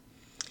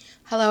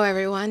Hello,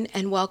 everyone,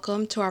 and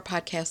welcome to our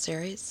podcast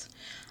series.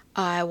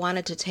 I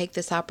wanted to take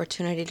this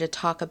opportunity to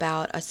talk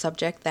about a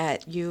subject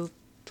that you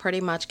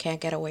pretty much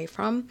can't get away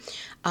from,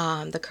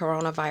 the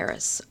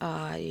coronavirus.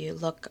 You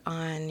look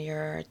on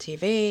your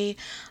TV,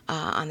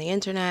 on the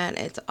internet,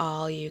 it's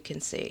all you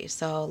can see.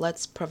 So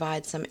let's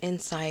provide some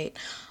insight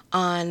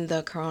on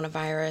the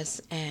coronavirus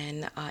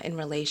and in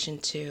relation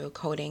to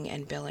coding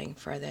and billing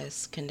for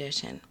this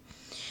condition.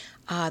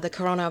 The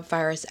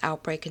coronavirus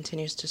outbreak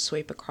continues to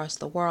sweep across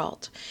the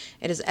world.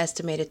 It is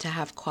estimated to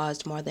have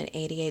caused more than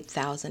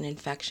 88,000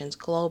 infections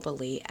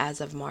globally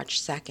as of March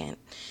 2nd.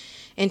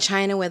 In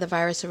China, where the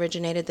virus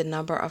originated, the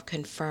number of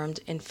confirmed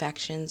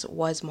infections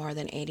was more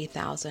than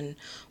 80,000,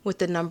 with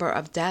the number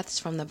of deaths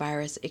from the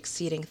virus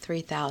exceeding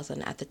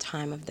 3,000 at the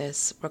time of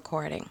this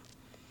recording.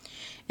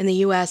 In the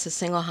U.S., a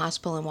single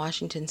hospital in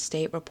Washington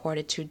state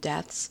reported 2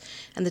 deaths,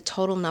 and the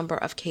total number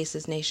of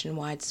cases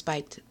nationwide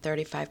spiked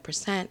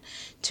 35%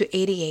 to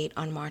 88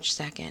 on March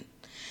 2nd.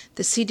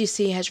 The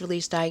CDC has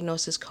released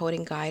diagnosis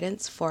coding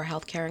guidance for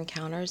healthcare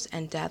encounters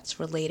and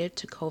deaths related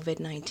to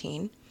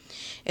COVID-19.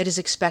 It is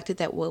expected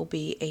that will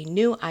be a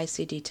new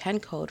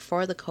ICD-10 code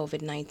for the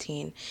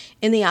COVID-19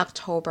 in the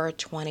October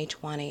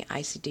 2020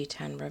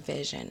 ICD-10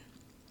 revision.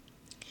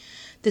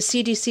 The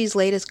CDC's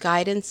latest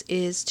guidance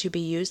is to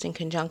be used in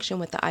conjunction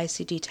with the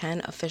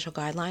ICD-10 official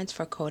guidelines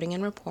for coding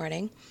and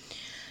reporting.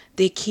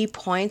 The key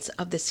points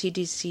of the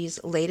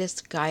CDC's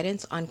latest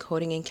guidance on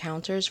coding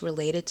encounters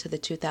related to the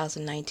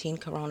 2019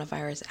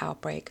 coronavirus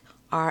outbreak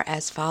are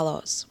as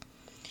follows.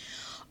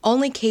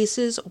 Only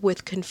cases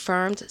with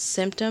confirmed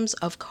symptoms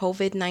of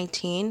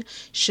COVID-19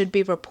 should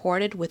be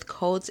reported with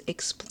codes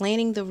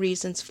explaining the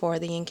reasons for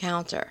the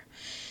encounter.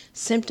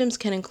 Symptoms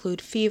can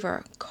include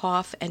fever,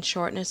 cough, and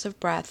shortness of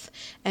breath,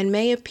 and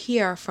may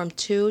appear from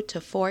 2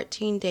 to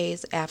 14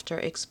 days after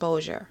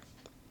exposure.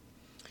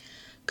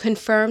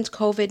 Confirmed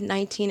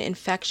COVID-19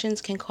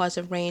 infections can cause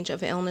a range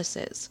of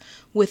illnesses,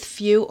 with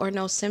few or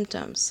no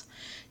symptoms.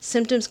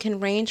 Symptoms can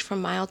range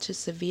from mild to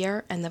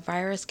severe, and the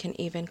virus can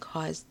even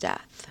cause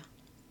death.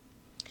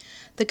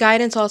 The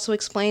guidance also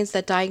explains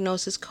that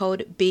diagnosis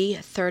code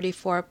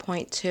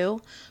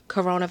B34.2,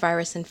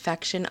 coronavirus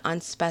infection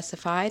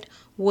unspecified,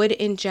 would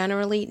in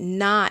generally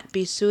not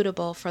be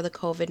suitable for the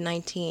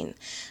COVID-19,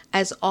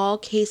 as all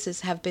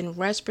cases have been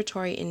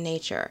respiratory in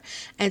nature,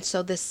 and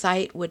so the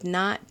site would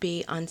not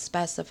be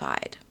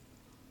unspecified.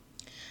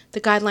 The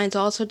guidelines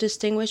also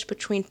distinguish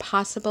between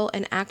possible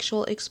and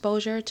actual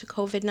exposure to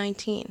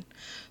COVID-19.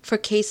 For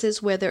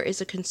cases where there is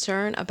a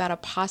concern about a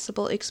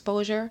possible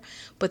exposure,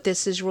 but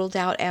this is ruled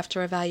out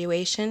after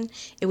evaluation,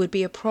 it would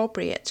be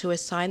appropriate to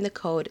assign the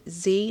code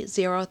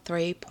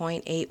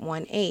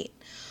Z03.818,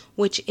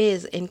 which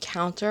is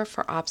encounter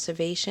for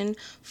observation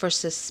for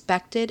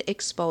suspected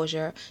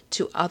exposure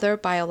to other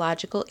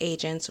biological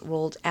agents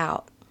ruled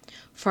out.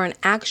 For an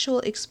actual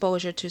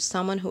exposure to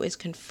someone who is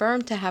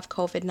confirmed to have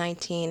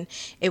COVID-19,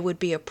 it would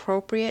be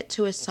appropriate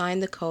to assign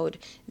the code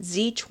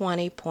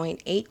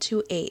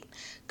Z20.828,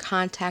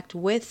 contact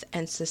with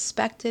and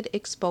suspected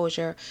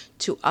exposure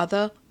to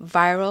other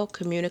viral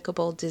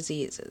communicable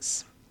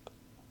diseases.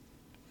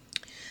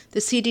 The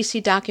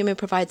CDC document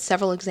provides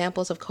several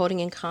examples of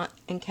coding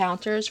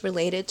encounters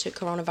related to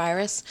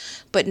coronavirus,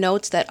 but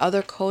notes that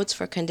other codes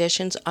for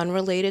conditions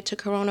unrelated to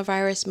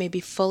coronavirus may be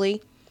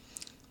fully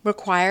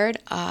required.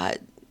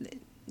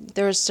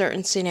 There are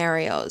certain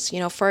scenarios.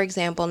 For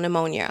example,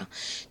 pneumonia.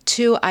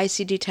 2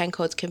 ICD-10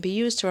 codes can be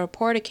used to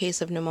report a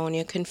case of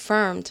pneumonia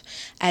confirmed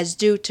as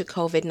due to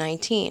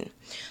COVID-19.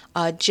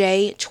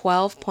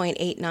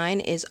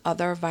 J12.89 is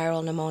other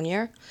viral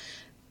pneumonia.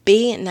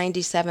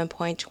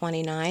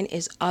 B97.29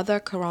 is other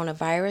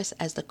coronavirus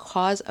as the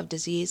cause of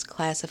disease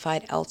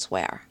classified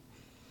elsewhere.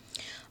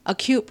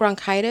 Acute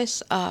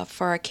bronchitis,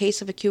 for a case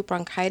of acute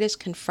bronchitis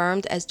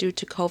confirmed as due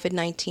to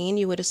COVID-19,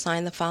 you would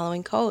assign the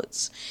following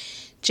codes.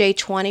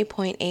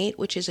 J20.8,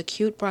 which is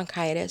acute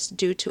bronchitis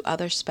due to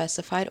other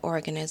specified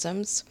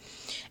organisms,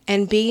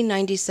 and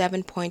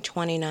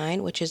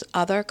B97.29, which is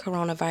other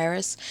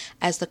coronavirus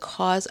as the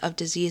cause of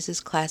diseases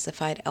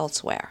classified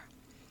elsewhere.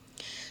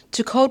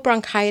 To code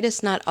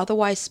bronchitis not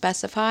otherwise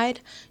specified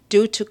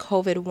due to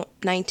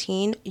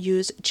COVID-19,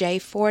 use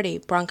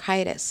J40,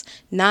 bronchitis,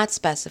 not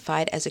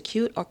specified as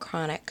acute or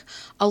chronic,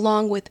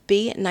 along with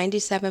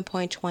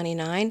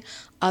B97.29,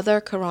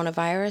 other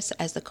coronavirus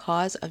as the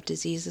cause of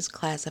diseases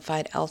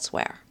classified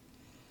elsewhere.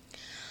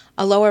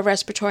 A lower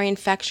respiratory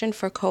infection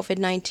for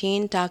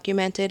COVID-19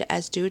 documented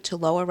as due to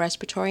lower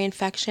respiratory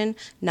infection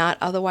not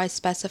otherwise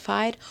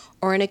specified,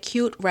 or an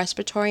acute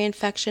respiratory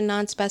infection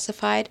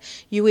non-specified,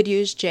 you would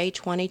use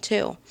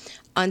J22,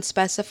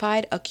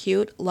 unspecified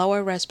acute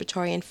lower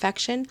respiratory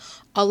infection,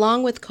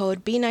 along with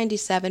code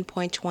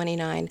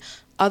B97.29,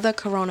 other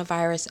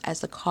coronavirus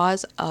as the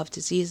cause of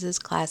diseases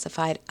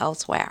classified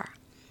elsewhere.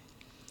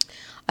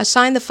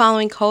 Assign the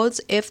following codes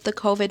if the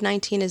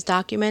COVID-19 is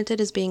documented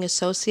as being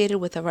associated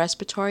with a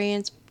respiratory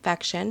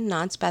infection,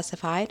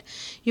 non-specified.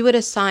 You would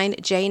assign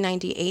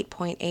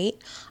J98.8,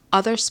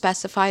 other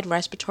specified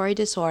respiratory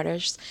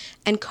disorders,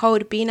 and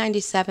code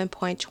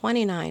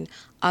B97.29,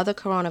 other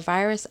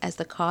coronavirus as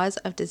the cause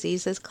of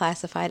diseases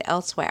classified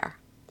elsewhere.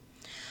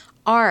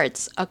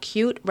 ARDS,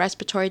 acute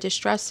respiratory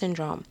distress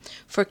syndrome.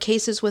 For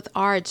cases with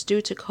ARDS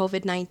due to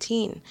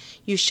COVID-19,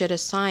 you should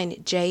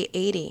assign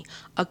J80,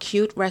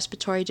 acute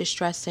respiratory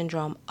distress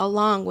syndrome,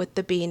 along with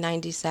the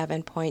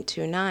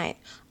B97.29,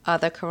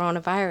 other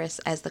coronavirus,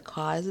 as the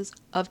cause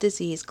of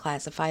disease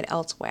classified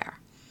elsewhere.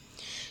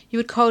 You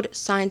would code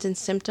signs and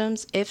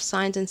symptoms if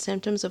signs and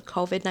symptoms of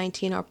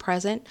COVID-19 are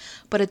present,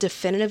 but a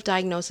definitive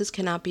diagnosis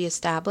cannot be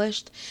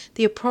established.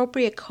 The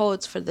appropriate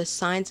codes for the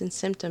signs and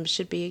symptoms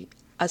should be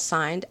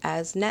assigned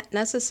as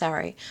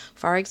necessary.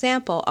 For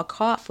example, a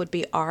cough would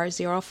be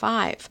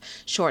R05,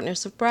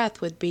 shortness of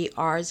breath would be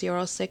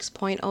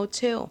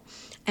R06.02,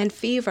 and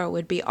fever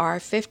would be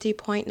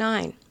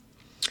R50.9.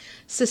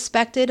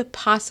 Suspected,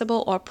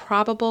 possible, or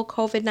probable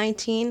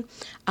COVID-19,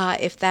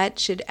 if that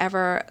should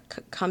ever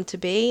come to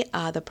be,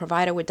 the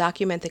provider would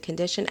document the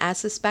condition as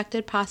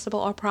suspected, possible,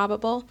 or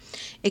probable,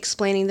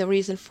 explaining the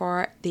reason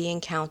for the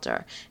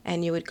encounter,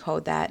 and you would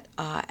code that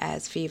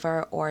as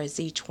fever or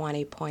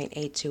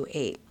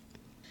Z20.828.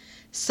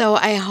 So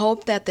I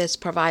hope that this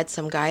provides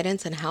some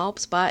guidance and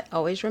helps, but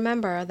always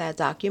remember that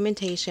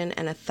documentation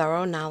and a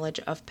thorough knowledge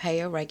of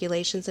payer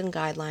regulations and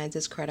guidelines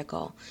is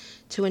critical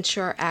to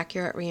ensure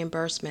accurate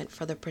reimbursement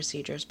for the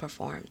procedures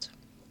performed.